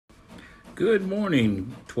Good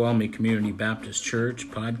morning, Tuolumne Community Baptist Church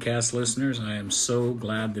podcast listeners. I am so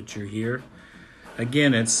glad that you're here.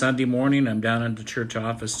 Again, it's Sunday morning. I'm down at the church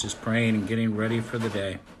office just praying and getting ready for the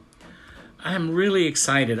day. I'm really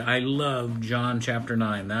excited. I love John chapter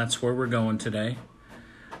 9. That's where we're going today.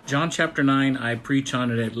 John chapter 9, I preach on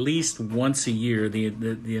it at least once a year,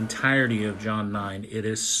 the entirety of John 9. It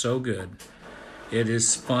is so good. It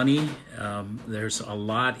is funny. There's a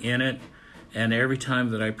lot in it. And every time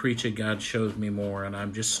that I preach it, God shows me more. And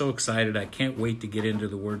I'm just so excited. I can't wait to get into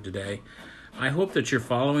the Word today. I hope that you're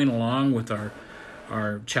following along with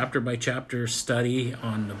our chapter-by-chapter study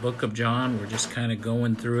on the book of John. We're just kind of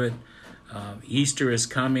going through it. Easter is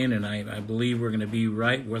coming, and I believe we're going to be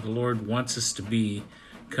right where the Lord wants us to be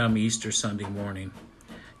come Easter Sunday morning.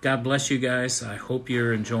 God bless you guys. I hope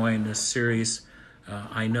you're enjoying this series.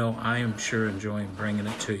 I know I am sure enjoying bringing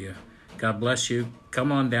it to you. God bless you.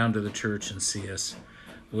 Come on down to the church and see us.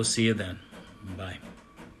 We'll see you then. Bye.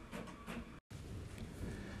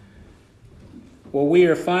 Well, we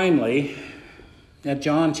are finally at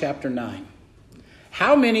John chapter 9.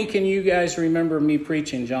 How many can you guys remember me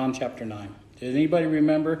preaching John chapter 9? Does anybody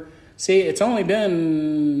remember? See, it's only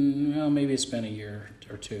been, well, maybe it's been a year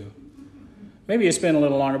or two. Maybe it's been a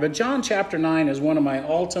little longer. But John chapter 9 is one of my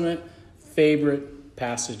ultimate favorite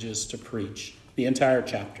passages to preach, the entire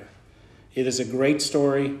chapter. It is a great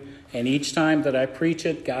story, and each time that I preach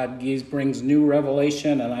it, God brings new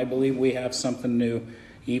revelation, and I believe we have something new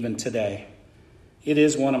even today. It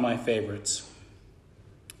is one of my favorites.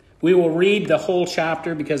 We will read the whole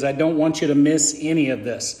chapter because I don't want you to miss any of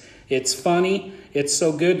this. It's funny. It's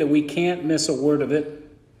so good that we can't miss a word of it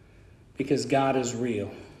because God is real.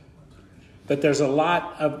 But there's a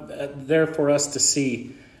lot there for us to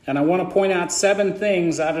see. And I want to point out 7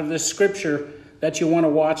 things out of this scripture that you want to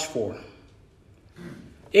watch for.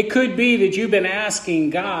 It could be that you've been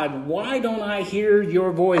asking God, why don't I hear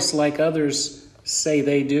your voice like others say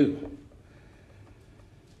they do?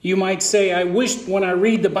 You might say, I wish when I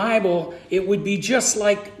read the Bible, it would be just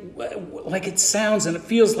like it sounds and it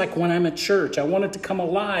feels like when I'm at church. I want it to come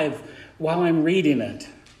alive while I'm reading it.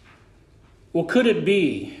 Well, could it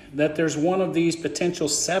be that there's one of these potential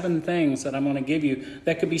 7 things that I'm going to give you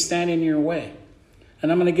that could be standing in your way?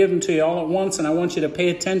 And I'm going to give them to you all at once, and I want you to pay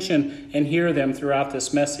attention and hear them throughout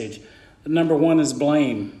this message. Number 1 is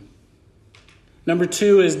blame. Number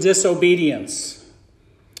 2 is disobedience.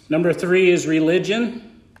 Number 3 is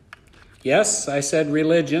religion. Yes, I said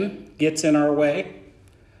religion gets in our way.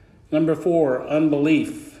 Number 4,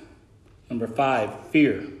 unbelief. Number 5,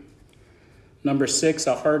 fear. Number 6,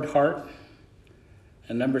 a hard heart.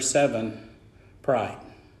 And number 7, pride.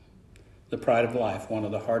 The pride of life, one of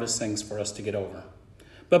the hardest things for us to get over.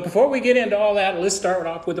 But before we get into all that, let's start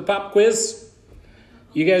off with the pop quiz.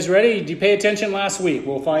 You guys ready? Did you pay attention last week?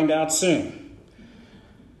 We'll find out soon.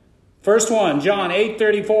 First one, John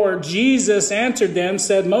 8:34. Jesus answered them,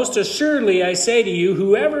 said, most assuredly I say to you,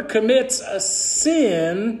 whoever commits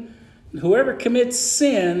sin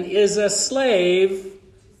is a slave.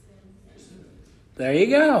 There you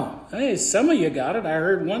go. Hey, some of you got it. I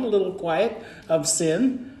heard one a little quiet of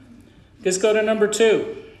sin. Let's go to number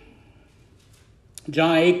 2.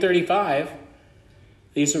 John 8:35.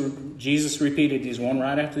 Jesus repeated these one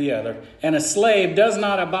right after the other. And a slave does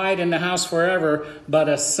not abide in the house forever, but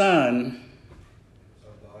a son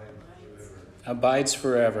abides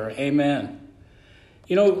forever. Amen.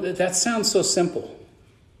 You know, that sounds so simple.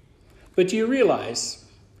 But do you realize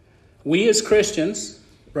we as Christians,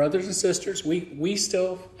 brothers and sisters, we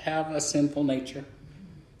still have a sinful nature.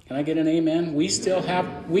 Can I get an amen? We still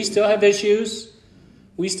have issues.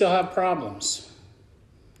 We still have problems.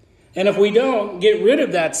 And if we don't get rid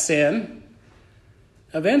of that sin,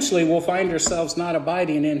 eventually we'll find ourselves not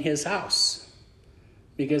abiding in his house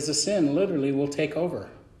because the sin literally will take over.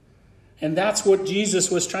 And that's what Jesus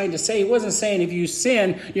was trying to say. He wasn't saying if you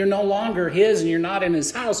sin, you're no longer his and you're not in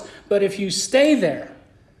his house. But if you stay there,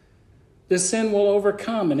 the sin will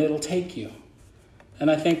overcome and it'll take you. And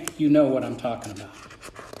I think you know what I'm talking about.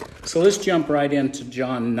 So let's jump right into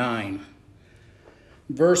John 9,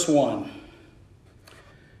 verse 1.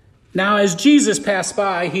 Now, as Jesus passed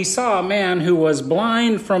by, he saw a man who was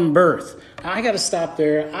blind from birth. Now, I got to stop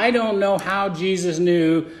there. I don't know how Jesus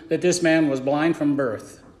knew that this man was blind from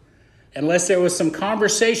birth, unless there was some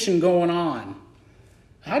conversation going on.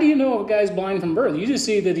 How do you know if a guy's blind from birth? You just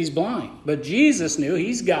see that he's blind. But Jesus knew,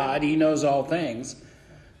 he's God, he knows all things,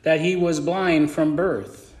 that he was blind from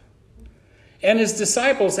birth. And his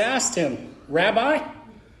disciples asked him, Rabbi,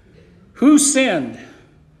 who sinned,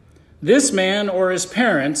 this man or his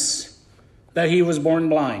parents, that he was born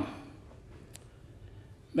blind?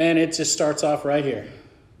 Man, it just starts off right here.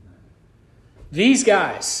 These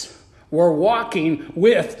guys were walking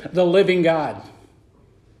with the living God.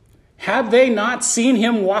 Had they not seen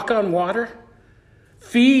him walk on water?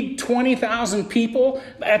 Feed 20,000 people?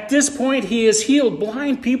 At this point, he has healed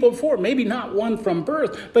blind people before. Maybe not one from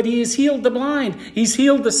birth, but he has healed the blind. He's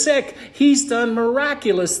healed the sick. He's done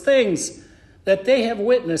miraculous things that they have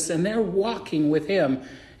witnessed, and they're walking with him.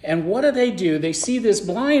 And what do? They see this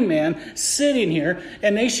blind man sitting here,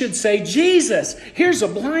 and they should say, Jesus, here's a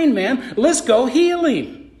blind man. Let's go heal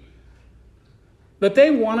him. But they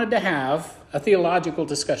wanted to have a theological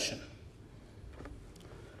discussion.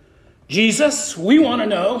 Jesus, we want to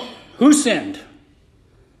know who sinned.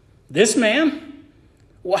 This man?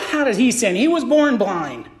 Well, how did he sin? He was born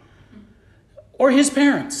blind. Or his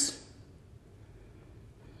parents.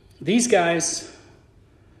 These guys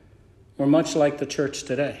were much like the church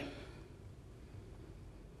today.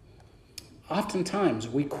 Oftentimes,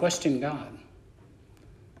 we question God.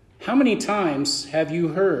 How many times have you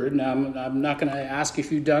heard, now I'm not going to ask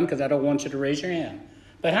if you've done because I don't want you to raise your hand,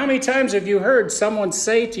 but how many times have you heard someone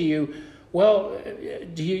say to you, well,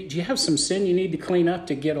 do you have some sin you need to clean up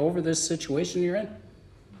to get over this situation you're in?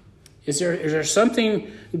 Is there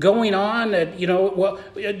something going on that, well,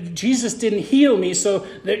 Jesus didn't heal me, so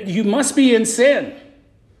that you must be in sin.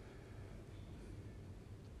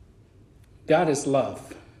 God is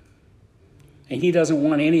love. And he doesn't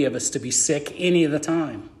want any of us to be sick any of the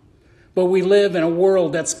time. But we live in a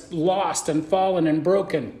world that's lost and fallen and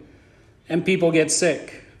broken, and people get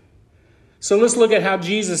sick. So let's look at how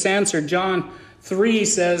Jesus answered. John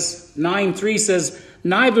 9:3 says,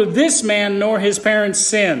 neither this man nor his parents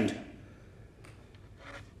sinned,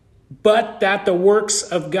 but that the works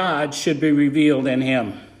of God should be revealed in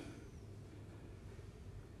him.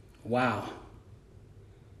 Wow.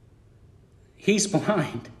 He's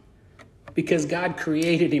blind because God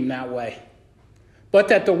created him that way. But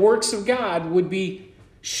that the works of God would be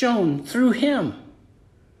shown through him.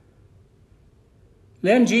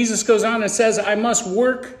 Then Jesus goes on and says, I must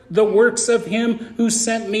work the works of him who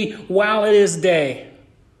sent me while it is day.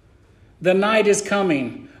 The night is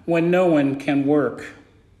coming when no one can work.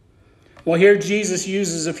 Well, here Jesus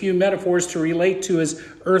uses a few metaphors to relate to his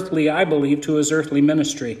earthly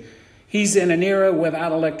ministry. He's in an era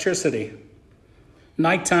without electricity.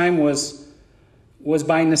 Nighttime was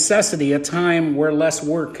by necessity a time where less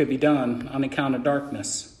work could be done on account of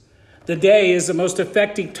darkness. The day is the most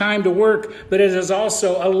effective time to work, but it is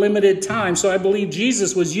also a limited time. So I believe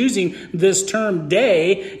Jesus was using this term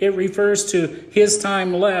day. It refers to his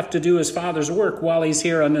time left to do his Father's work while he's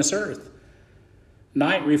here on this earth.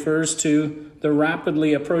 Night refers to the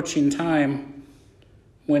rapidly approaching time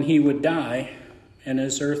when he would die and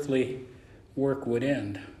his earthly work would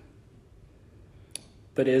end.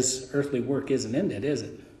 But his earthly work isn't ended, is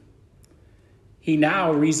it? He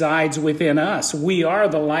now resides within us. We are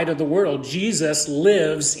the light of the world. Jesus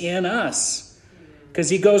lives in us. Because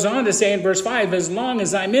he goes on to say in verse 5, as long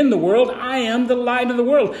as I'm in the world, I am the light of the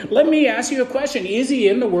world. Let me ask you a question. Is he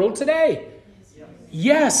in the world today?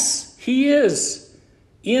 Yes, he is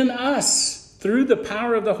in us through the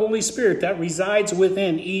power of the Holy Spirit that resides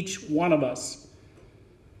within each one of us.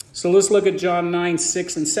 So let's look at John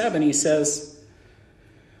 9:6-7. He says,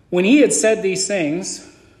 when he had said these things,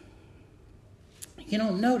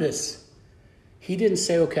 notice, he didn't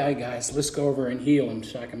say, okay, guys, let's go over and heal him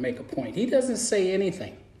so I can make a point. He doesn't say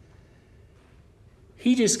anything.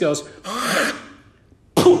 He just goes,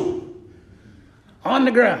 poof, on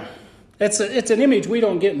the ground. It's an image we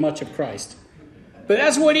don't get much of Christ. But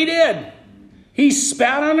that's what he did. He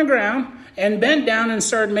spat on the ground and bent down and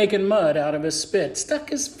started making mud out of his spit. Stuck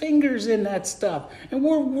his fingers in that stuff. And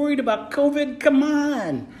we're worried about COVID? Come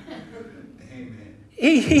on.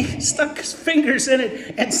 He stuck his fingers in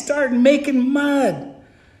it and started making mud.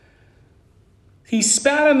 He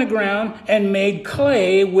spat on the ground and made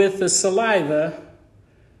clay with the saliva,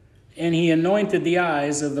 and he anointed the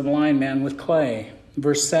eyes of the blind man with clay.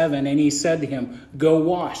 Verse 7, and he said to him, go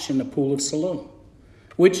wash in the pool of Siloam,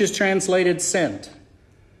 which is translated sent.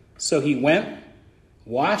 So he went,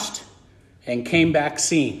 washed, and came back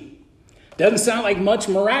seeing. Doesn't sound like much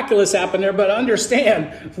miraculous happened there, but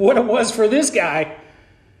understand what it was for this guy.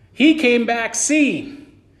 He came back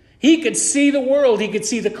seeing. He could see the world. He could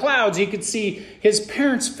see the clouds. He could see his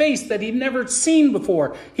parents' face that he'd never seen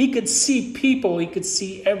before. He could see people. He could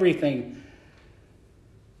see everything.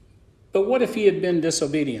 But what if he had been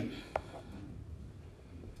disobedient?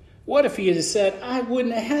 What if he had said, I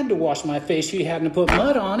wouldn't have had to wash my face if you hadn't put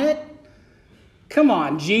mud on it? Come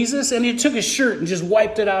on, Jesus. And he took his shirt and just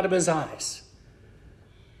wiped it out of his eyes.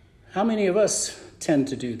 How many of us tend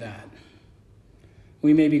to do that?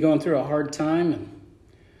 We may be going through a hard time, and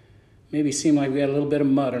maybe seem like we got a little bit of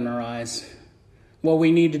mud in our eyes. What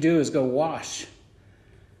we need to do is go wash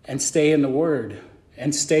and stay in the Word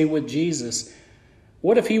and stay with Jesus.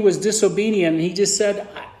 What if he was disobedient and he just said,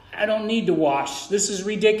 I don't need to wash. This is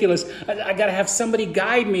ridiculous. I got to have somebody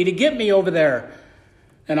guide me to get me over there.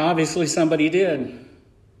 And obviously somebody did.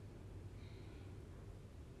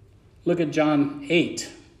 Look at John 8,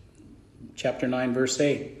 chapter 9, verse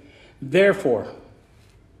 8. Therefore,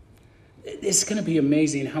 it's going to be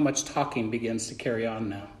amazing how much talking begins to carry on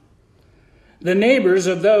now. The neighbors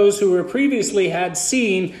of those who were previously had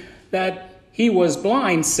seen that he was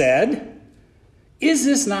blind said, "Is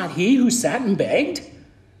this not he who sat and begged?"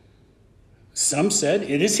 Some said,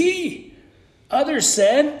 "It is he." Others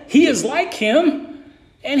said, "He is like him."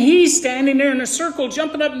 And he's standing there in a circle,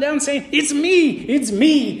 jumping up and down, saying, "It's me, it's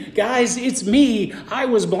me, guys, it's me. I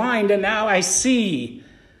was blind and now I see."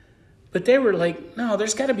 But they were like, "No,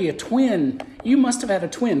 there's got to be a twin. You must have had a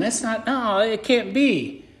twin. No, it can't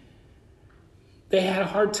be." They had a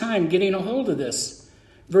hard time getting a hold of this.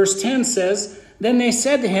 Verse 10 says, "Then they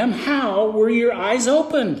said to him, 'How were your eyes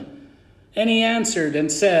opened?' And he answered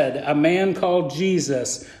and said, 'A man called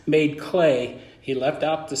Jesus made clay.'" He left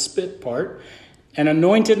out the spit part. "And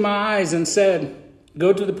anointed my eyes and said,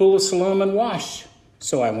 'Go to the pool of Siloam and wash.'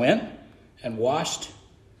 So I went and washed,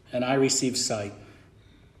 and I received sight."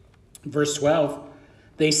 Verse 12,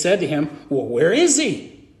 they said to him, "Well, where is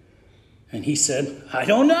he?" And he said, "I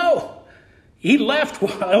don't know. He left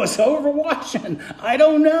while I was over washing. I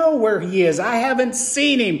don't know where he is. I haven't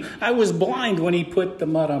seen him. I was blind when he put the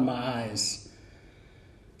mud on my eyes."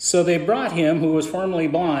 So they brought him, who was formerly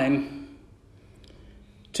blind,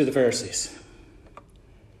 to the Pharisees.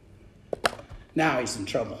 Now he's in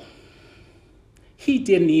trouble. He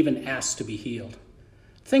didn't even ask to be healed.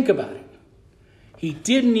 Think about it. He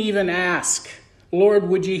didn't even ask, "Lord,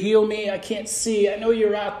 would you heal me? I can't see. I know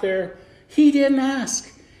you're out there." He didn't ask.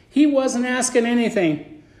 He wasn't asking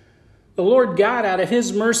anything. The Lord God, out of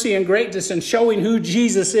his mercy and greatness and showing who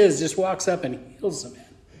Jesus is, just walks up and heals the man.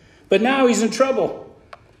 But now he's in trouble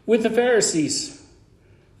with the Pharisees,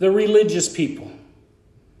 the religious people.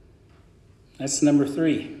 That's number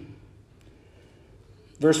 3.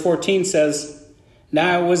 Verse 14 says,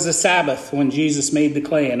 "Now it was the Sabbath when Jesus made the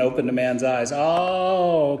clay and opened the man's eyes."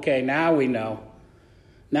 Oh, okay, now we know.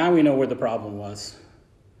 Now we know where the problem was.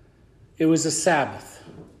 It was the Sabbath.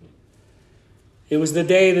 It was the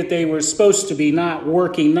day that they were supposed to be not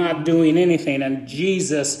working, not doing anything. And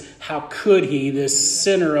Jesus, how could he, this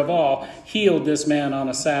sinner of all, healed this man on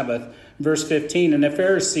a Sabbath? Verse 15, "And the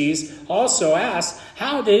Pharisees also asked,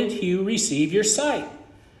 'How did you receive your sight?'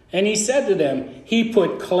 And he said to them, 'He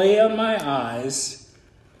put clay on my eyes,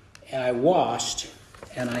 and I washed,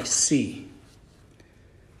 and I see.'"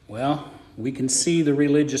 Well, we can see the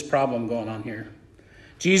religious problem going on here.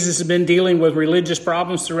 Jesus has been dealing with religious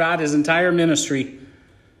problems throughout his entire ministry.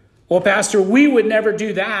 "Well, Pastor, we would never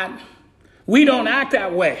do that. We don't act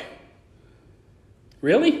that way."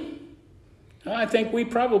 Really? I think we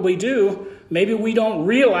probably do. Maybe we don't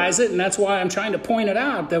realize it, and that's why I'm trying to point it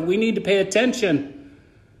out, that we need to pay attention.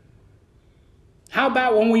 How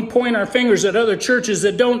about when we point our fingers at other churches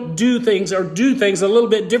that don't do things or do things a little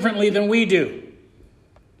bit differently than we do?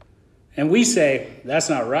 And we say, "That's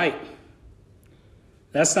not right.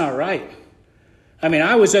 That's not right." I mean,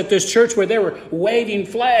 I was at this church where they were waving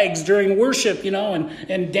flags during worship,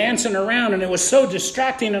 and dancing around, and it was so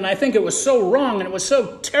distracting, and I think it was so wrong, and it was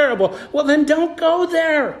so terrible. Well, then don't go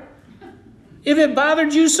there if it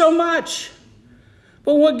bothered you so much.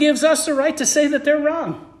 But what gives us the right to say that they're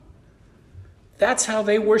wrong? That's how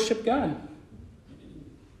they worship God.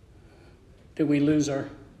 Did we lose our...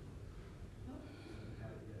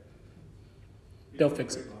 They'll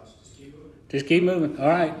fix it. Just keep moving. All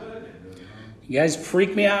right. You guys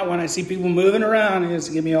freak me out when I see people moving around. It's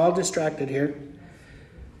get me all distracted here.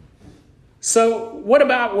 So what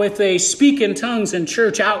about with they speak in tongues in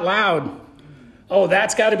church out loud? Oh,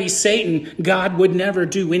 that's got to be Satan. God would never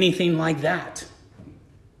do anything like that.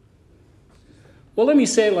 Well, let me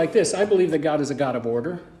say it like this. I believe that God is a God of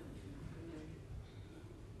order.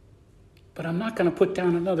 But I'm not going to put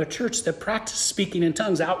down another church that practices speaking in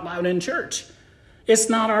tongues out loud in church. It's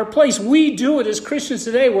not our place. We do it as Christians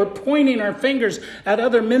today. We're pointing our fingers at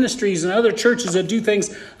other ministries and other churches that do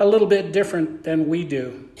things a little bit different than we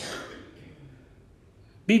do.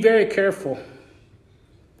 Be very careful,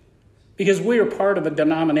 because we are part of a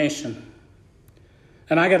denomination.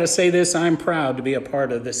 And I got to say this, I'm proud to be a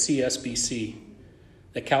part of the CSBC,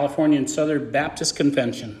 the California Southern Baptist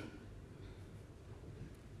Convention.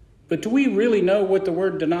 But do we really know what the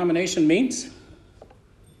word denomination means?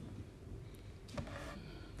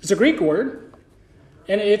 It's a Greek word.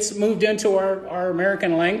 And it's moved into our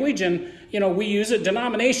American language, and, we use it.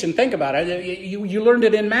 Denomination, think about it. You learned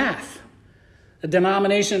it in math. The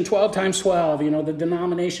denomination, 12 times 12, the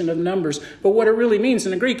denomination of numbers. But what it really means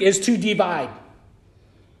in the Greek is to divide.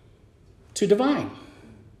 To divide.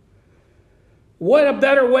 What a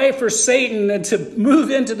better way for Satan than to move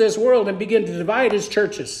into this world and begin to divide his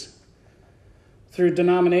churches through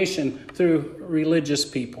denomination, through religious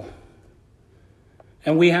people.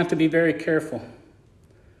 And we have to be very careful.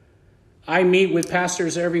 I meet with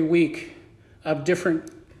pastors every week of different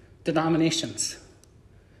denominations.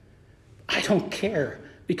 I don't care,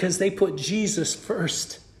 because they put Jesus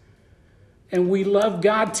first. And we love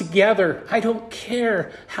God together. I don't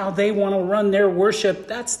care how they want to run their worship.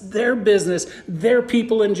 That's their business. Their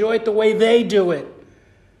people enjoy it the way they do it.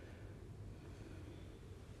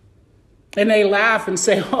 And they laugh and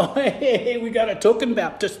say, oh, hey, we got a token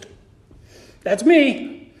Baptist. That's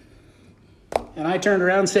me. And I turned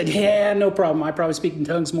around and said, yeah, no problem. I probably speak in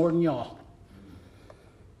tongues more than y'all.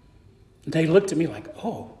 And they looked at me like,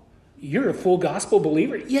 oh, you're a full gospel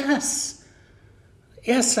believer? Yes.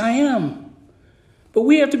 Yes, I am. But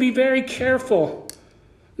we have to be very careful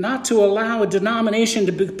not to allow a denomination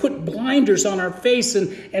to put blinders on our face,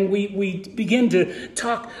 and we begin to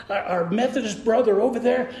talk. Our Methodist brother over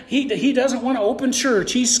there, he doesn't want to open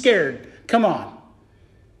church. He's scared. Come on.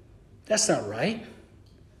 That's not right.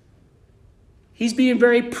 He's being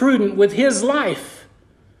very prudent with his life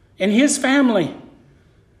and his family.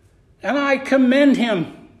 And I commend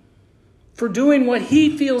him for doing what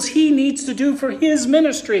he feels he needs to do for his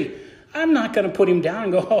ministry. I'm not going to put him down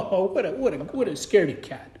and go, oh, what a scaredy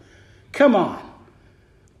cat. Come on.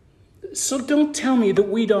 So don't tell me that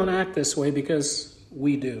we don't act this way, because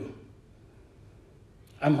we do.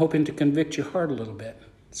 I'm hoping to convict your heart a little bit,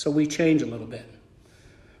 so we change a little bit.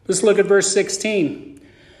 Let's look at verse 16.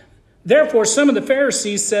 Therefore, some of the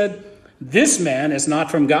Pharisees said, this man is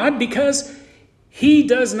not from God, because he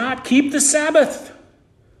does not keep the Sabbath.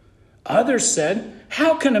 Others said,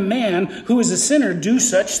 how can a man who is a sinner do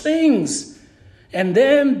such things? And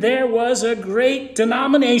then there was a great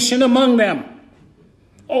denomination among them.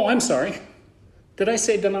 Oh, I'm sorry. Did I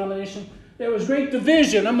say denomination? There was great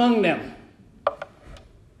division among them.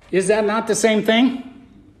 Is that not the same thing?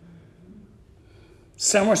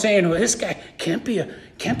 Some were saying, well, this guy can't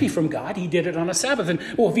be from God. He did it on a Sabbath. And,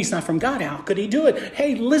 well, if he's not from God, how could he do it?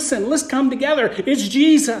 Hey, listen, let's come together. It's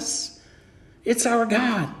Jesus. It's our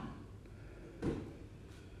God.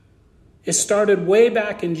 It started way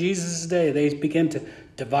back in Jesus' day. They began to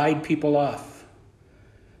divide people off.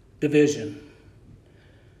 Division.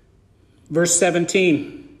 Verse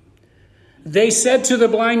 17. They said to the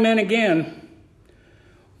blind men again,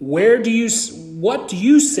 what do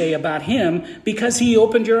you say about him, because he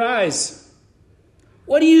opened your eyes?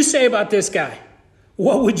 What do you say about this guy?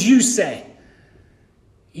 What would you say?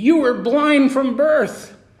 You were blind from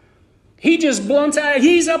birth. He just blunts out,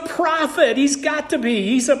 he's a prophet. He's got to be.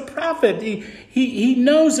 He's a prophet. He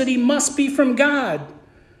knows that he must be from God.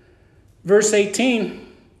 Verse 18.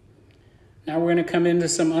 Now we're going to come into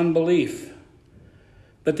some unbelief.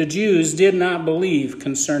 But the Jews did not believe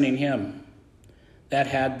concerning him that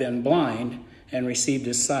had been blind and received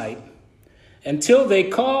his sight, until they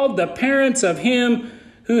called the parents of him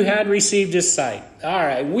who had received his sight. All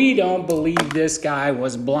right, we don't believe this guy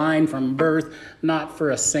was blind from birth, not for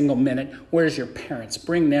a single minute. Where's your parents?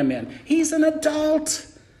 Bring them in. He's an adult.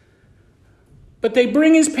 But they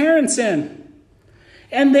bring his parents in.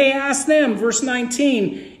 And they ask them, verse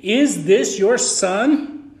 19, is this your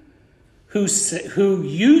son who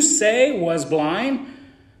you say was blind?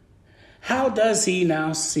 How does he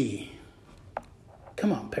now see?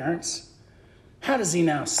 Come on, parents. How does he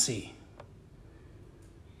now see?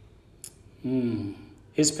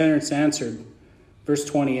 His parents answered, verse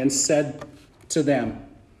 20, and said to them,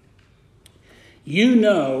 we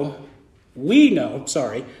know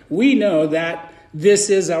that this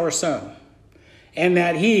is our son, and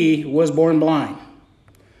that he was born blind.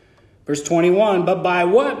 Verse 21, but by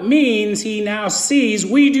what means he now sees,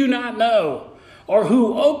 we do not know, or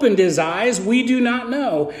who opened his eyes, we do not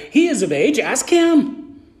know. He is of age, ask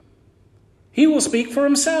him. He will speak for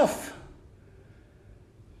himself.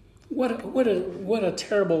 What a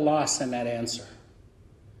terrible loss in that answer.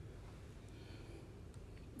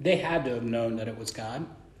 They had to have known that it was God.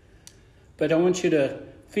 But I want you to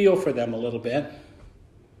feel for them a little bit.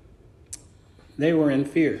 They were in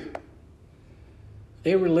fear.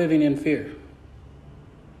 They were living in fear.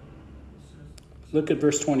 Look at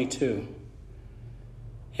verse 22.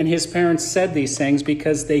 And his parents said these things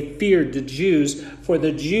because they feared the Jews, for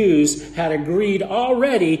the Jews had agreed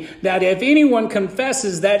already that if anyone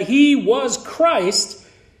confesses that he was Christ,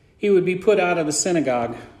 he would be put out of the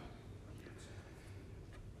synagogue.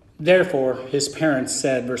 Therefore, his parents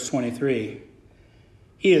said, verse 23,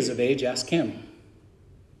 he is of age, ask him.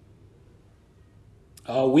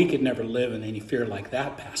 Oh, we could never live in any fear like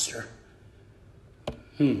that, Pastor.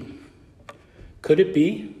 Could it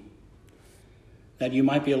be that you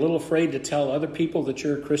might be a little afraid to tell other people that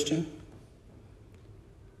you're a Christian?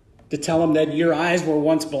 To tell them that your eyes were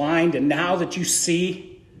once blind and now that you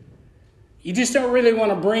see? You just don't really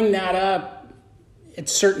want to bring that up at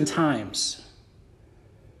certain times.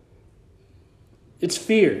 It's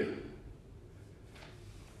fear.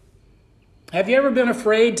 Have you ever been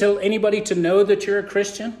afraid to anybody to know that you're a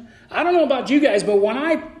Christian? I don't know about you guys, but when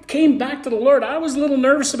I came back to the Lord, I was a little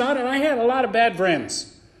nervous about it. I had a lot of bad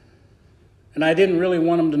friends. And I didn't really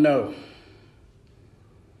want them to know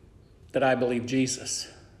that I believed Jesus.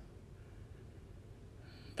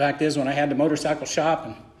 Fact is, when I had the motorcycle shop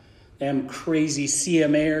and them crazy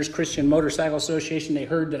CMAers, Christian Motorcycle Association, they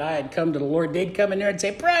heard that I had come to the Lord, they'd come in there and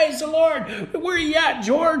say, praise the Lord, where are you at,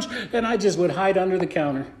 George? And I just would hide under the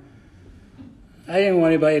counter. I didn't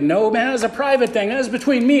want anybody to know, man, it was a private thing. That was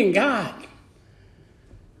between me and God.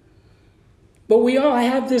 But we all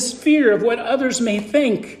have this fear of what others may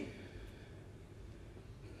think.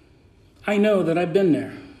 I know that I've been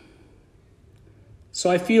there. So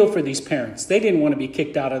I feel for these parents. They didn't want to be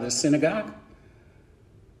kicked out of the synagogue.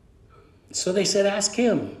 So they said, ask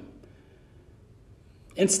him.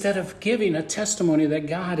 Instead of giving a testimony that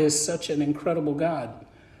God is such an incredible God.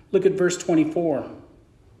 Look at verse 24.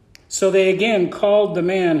 So they again called the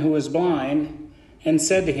man who was blind and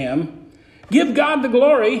said to him, give God the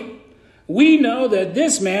glory. We know that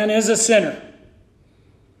this man is a sinner.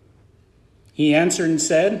 He answered and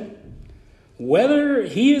said, whether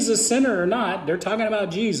he is a sinner or not, they're talking about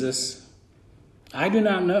Jesus, I do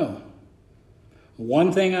not know.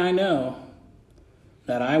 One thing I know,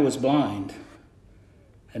 that I was blind,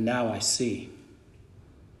 and now I see.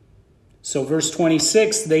 So verse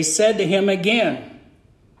 26, they said to him again,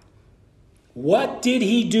 what did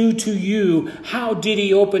he do to you? How did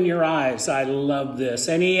he open your eyes? I love this.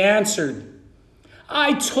 And he answered,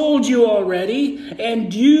 I told you already,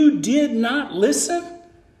 and you did not listen.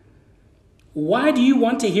 Why do you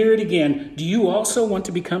want to hear it again? Do you also want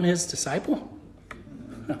to become his disciple?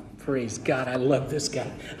 Oh, praise God. I love this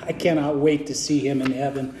guy. I cannot wait to see him in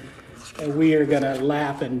heaven. And we are going to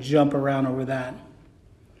laugh and jump around over that.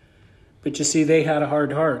 But you see, they had a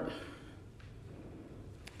hard heart.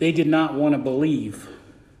 They did not want to believe.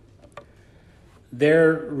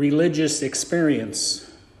 Their religious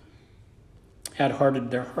experience had hardened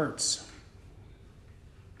their hearts.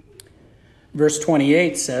 Verse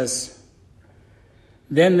 28 says,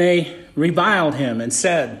 then they reviled him and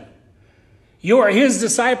said, you are his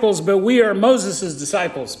disciples, but we are Moses'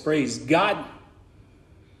 disciples. Praise God.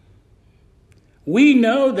 We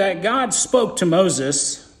know that God spoke to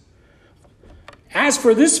Moses. As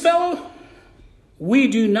for this fellow, we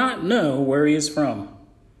do not know where he is from.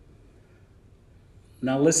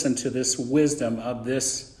 Now listen to this wisdom of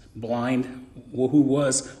this blind, who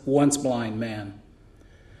was once blind man.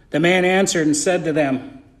 The man answered and said to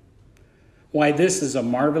them, why, this is a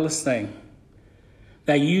marvelous thing,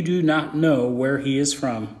 that you do not know where he is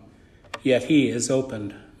from, yet he has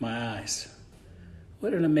opened my eyes.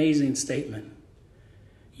 What an amazing statement.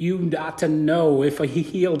 You ought to know, if he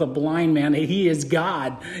healed a blind man, that he is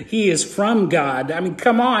God. He is from God. I mean,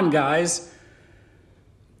 come on, guys.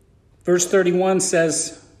 Verse 31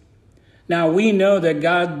 says, now we know that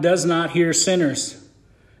God does not hear sinners.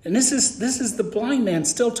 And this is the blind man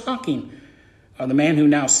still talking, or the man who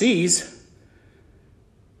now sees.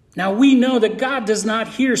 Now we know that God does not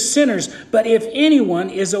hear sinners, but if anyone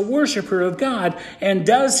is a worshiper of God and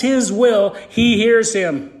does his will, he hears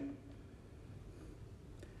him.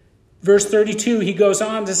 Verse 32, he goes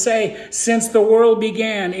on to say, since the world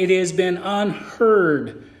began, it has been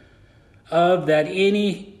unheard of that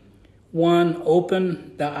anyone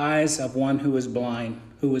opened the eyes of one who is blind,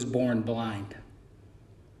 who was born blind.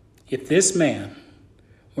 If this man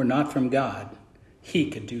were not from God, he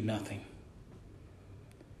could do nothing.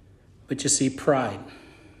 But you see, pride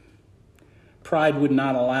would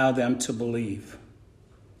not allow them to believe.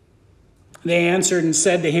 They answered and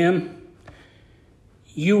said to him,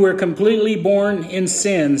 you were completely born in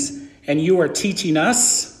sins, and you are teaching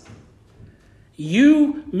us?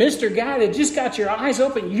 You, Mr. Guy that just got your eyes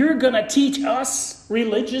open, you're going to teach us,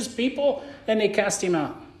 religious people? And they cast him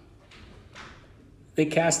out. They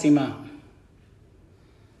cast him out.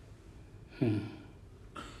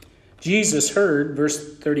 Jesus heard,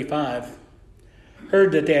 verse 35,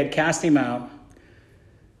 heard that they had cast him out.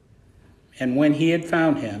 And when he had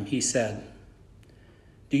found him, he said,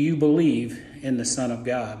 Do you believe in the Son of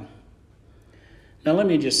God? Now let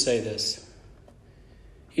me just say this.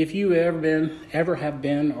 If you ever have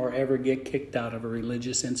been or ever get kicked out of a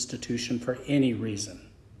religious institution for any reason,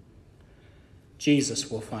 Jesus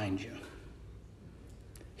will find you.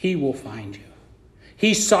 He will find you.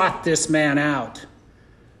 He sought this man out.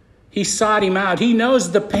 He sought him out. He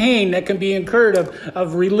knows the pain that can be incurred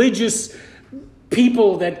of religious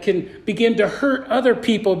people that can begin to hurt other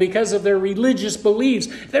people because of their religious beliefs.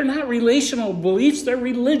 They're not relational beliefs, they're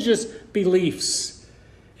religious beliefs.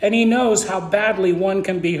 And he knows how badly one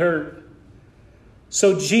can be hurt.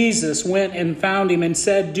 So Jesus went and found him and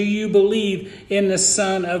said, do you believe in the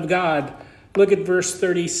Son of God? Look at verse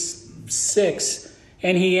 36.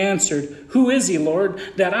 And he answered, who is he, Lord,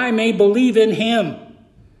 that I may believe in him?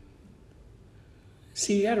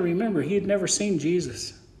 See, you got to remember, he had never seen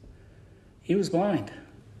Jesus. He was blind.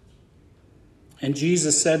 And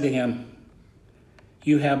Jesus said to him,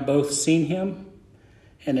 you have both seen him,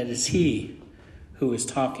 and it is he who is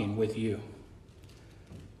talking with you.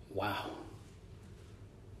 Wow.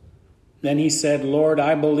 Then he said, Lord,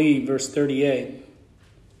 I believe, verse 38.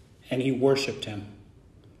 And he worshiped him.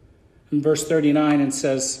 In verse 39, it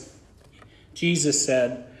says, Jesus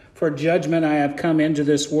said, for judgment I have come into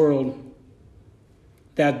this world,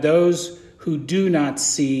 that those who do not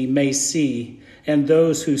see may see, and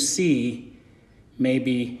those who see may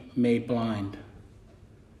be made blind.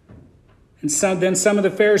 And then some of the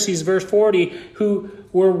Pharisees, verse 40, who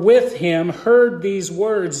were with him, heard these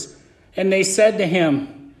words, and they said to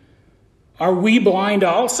him, are we blind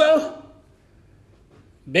also?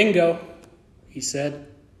 Bingo, he said.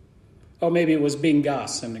 Oh, maybe it was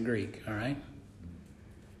bingos in the Greek, all right?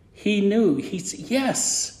 He knew. He said,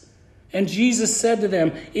 yes. And Jesus said to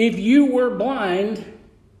them, if you were blind,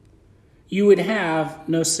 you would have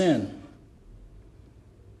no sin.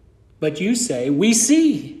 But you say, we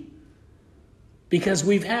see, because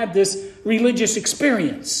we've had this religious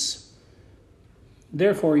experience.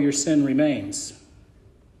 Therefore, your sin remains.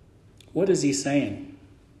 What is he saying?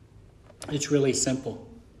 It's really simple.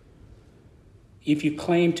 If you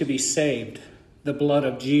claim to be saved, the blood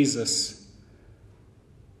of Jesus,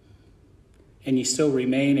 and you still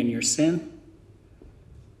remain in your sin,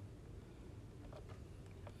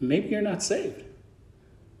 maybe you're not saved.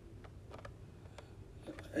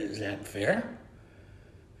 Is that fair?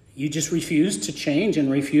 You just refuse to change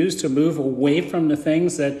and refuse to move away from the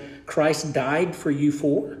things that Christ died for you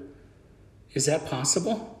for? Is that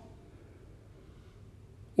possible?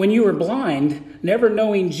 When you were blind, never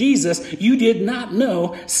knowing Jesus, you did not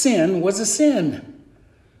know sin was a sin.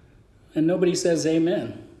 And nobody says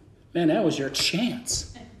amen. Man, that was your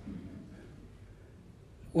chance.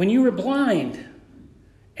 When you were blind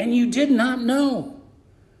and you did not know.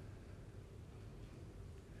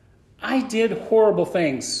 I did horrible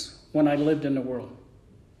things when I lived in the world.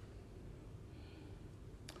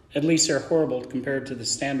 At least they're horrible compared to the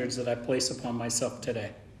standards that I place upon myself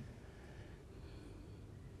today.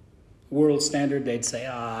 World standard, they'd say,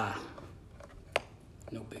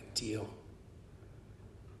 no big deal.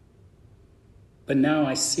 But now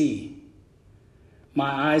I see.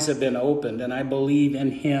 My eyes have been opened and I believe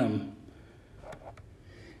in him.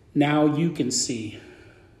 Now you can see.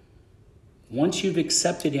 Once you've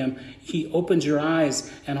accepted him, he opens your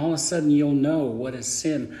eyes and all of a sudden you'll know what is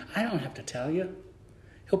sin. I don't have to tell you.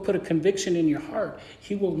 He'll put a conviction in your heart.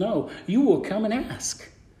 He will know. You will come and ask.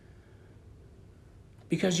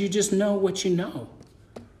 Because you just know what you know.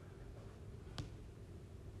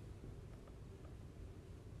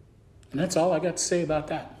 And that's all I got to say about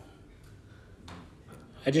that.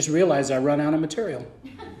 I just realized I run out of material.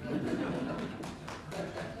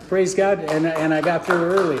 Praise God, and I got through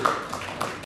early.